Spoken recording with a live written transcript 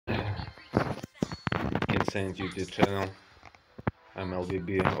Insane YouTube channel.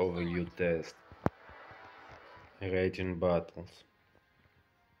 Mlbb overview test. Raging battles.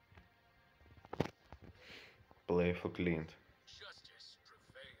 Play for Clint. Justice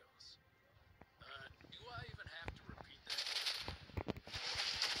prevails. Do I even have to repeat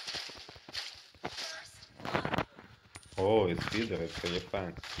that? Oh, it's Peter, it's really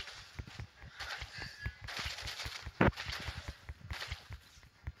fun.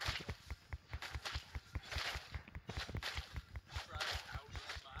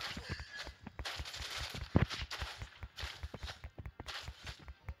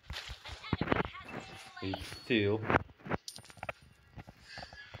 It's still. Got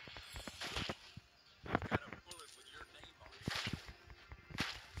a bullet with your name on it.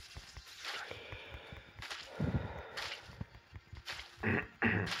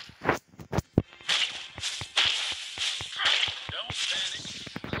 Don't panic.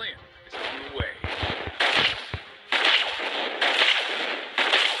 Clint is on the way.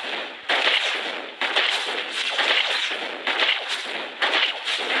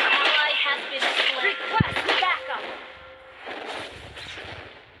 Ally has been slain. Request backup.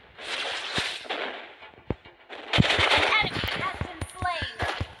 An enemy has been slain.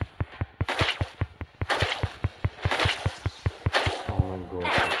 Oh my god,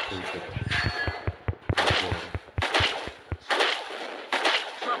 it's stupid.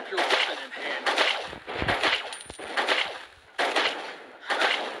 Drop your weapon in hand.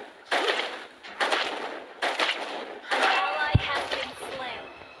 Ally has been slain.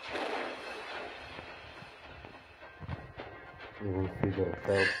 Even Peter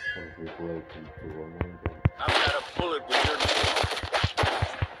helps and we play to amazing. I've got a bullet with your name on it.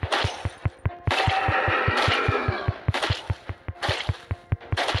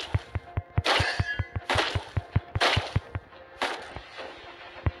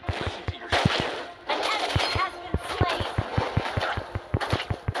 Listen to yourself. An enemy has been slain.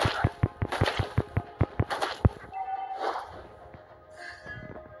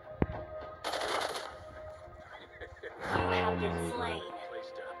 You have been slain.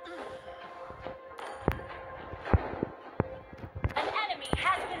 Placed up.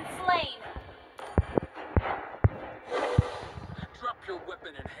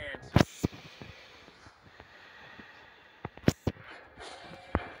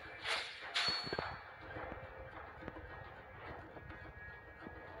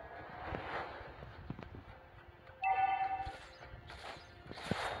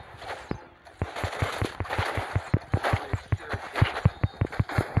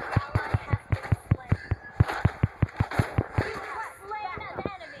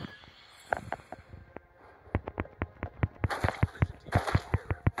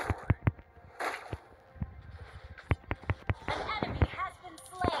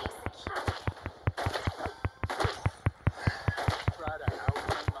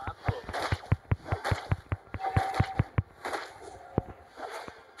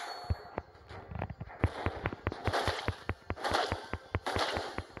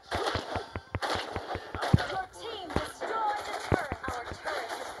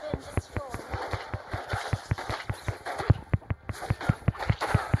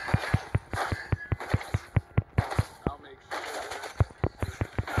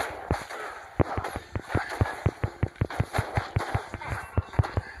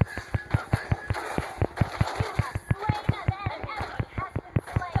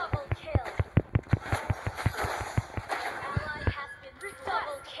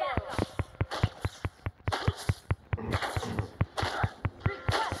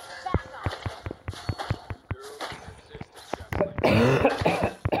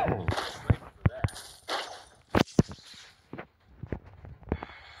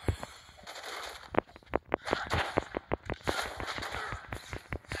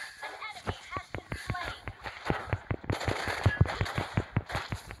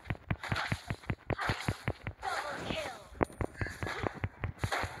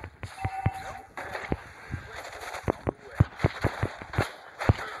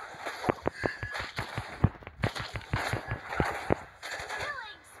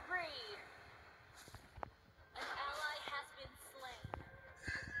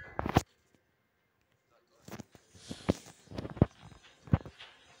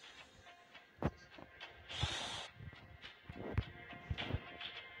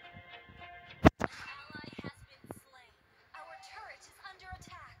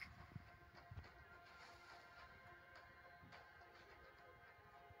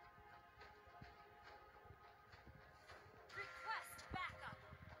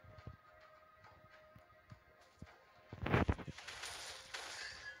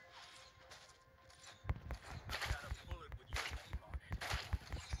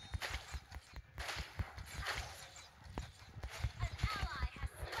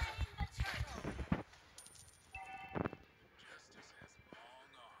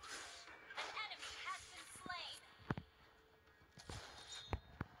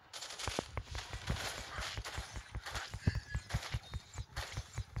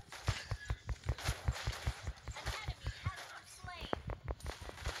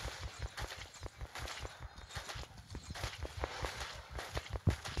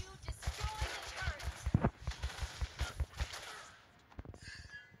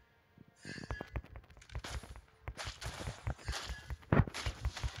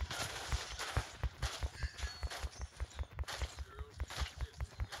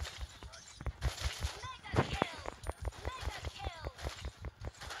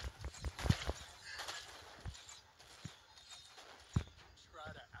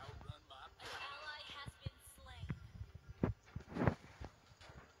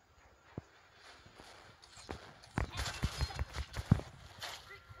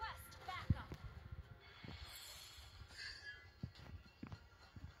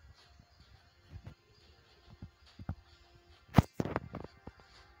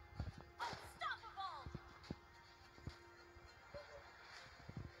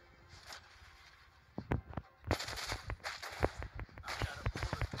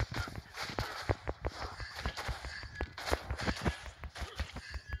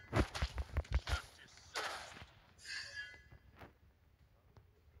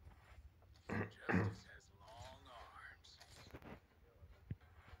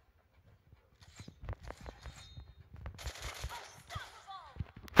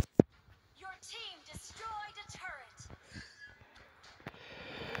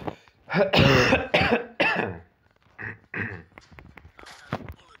 Our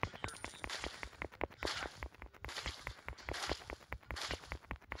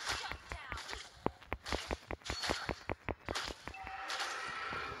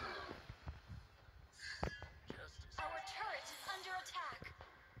turret is under attack.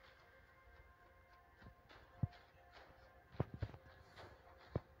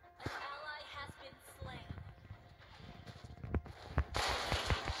 An ally has been slain.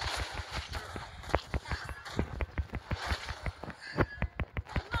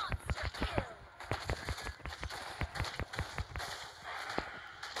 Monster kill.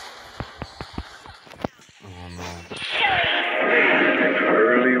 Oh no.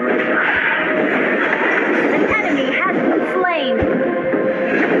 Early An enemy has been slain.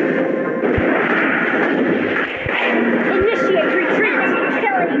 Initiate retreat.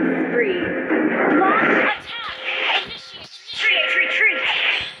 Killing spree. Launch attack. Initiate retreat.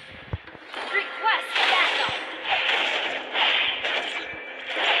 Request backup.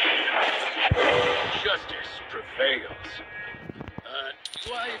 Justice prevails. Do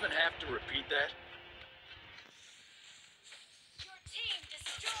I even have to repeat that? Your team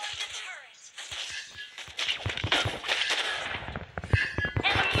destroyed a turret.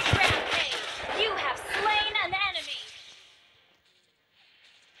 Enemy rampage. You have slain an enemy.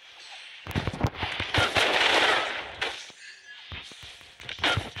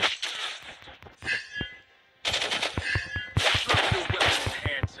 Drop your weapon and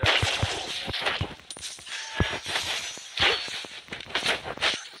hands up.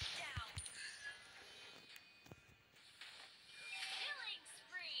 Down. Killing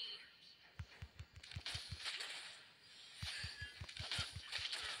spree.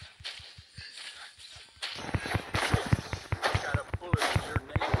 Got a bullet in your An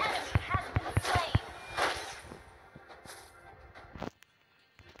name. enemy has been slain.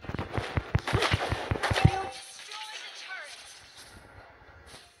 You destroyed a turret.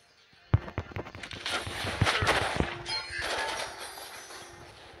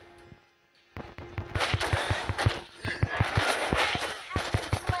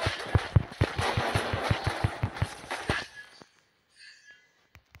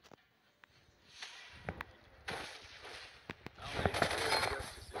 I'll make sure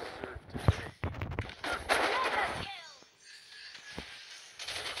justice is served today. Mega kill.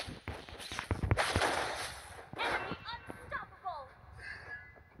 Enemy unstoppable.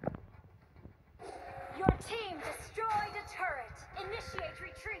 Your team destroyed a turret. Initiate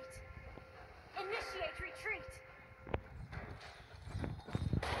retreat. Initiate retreat.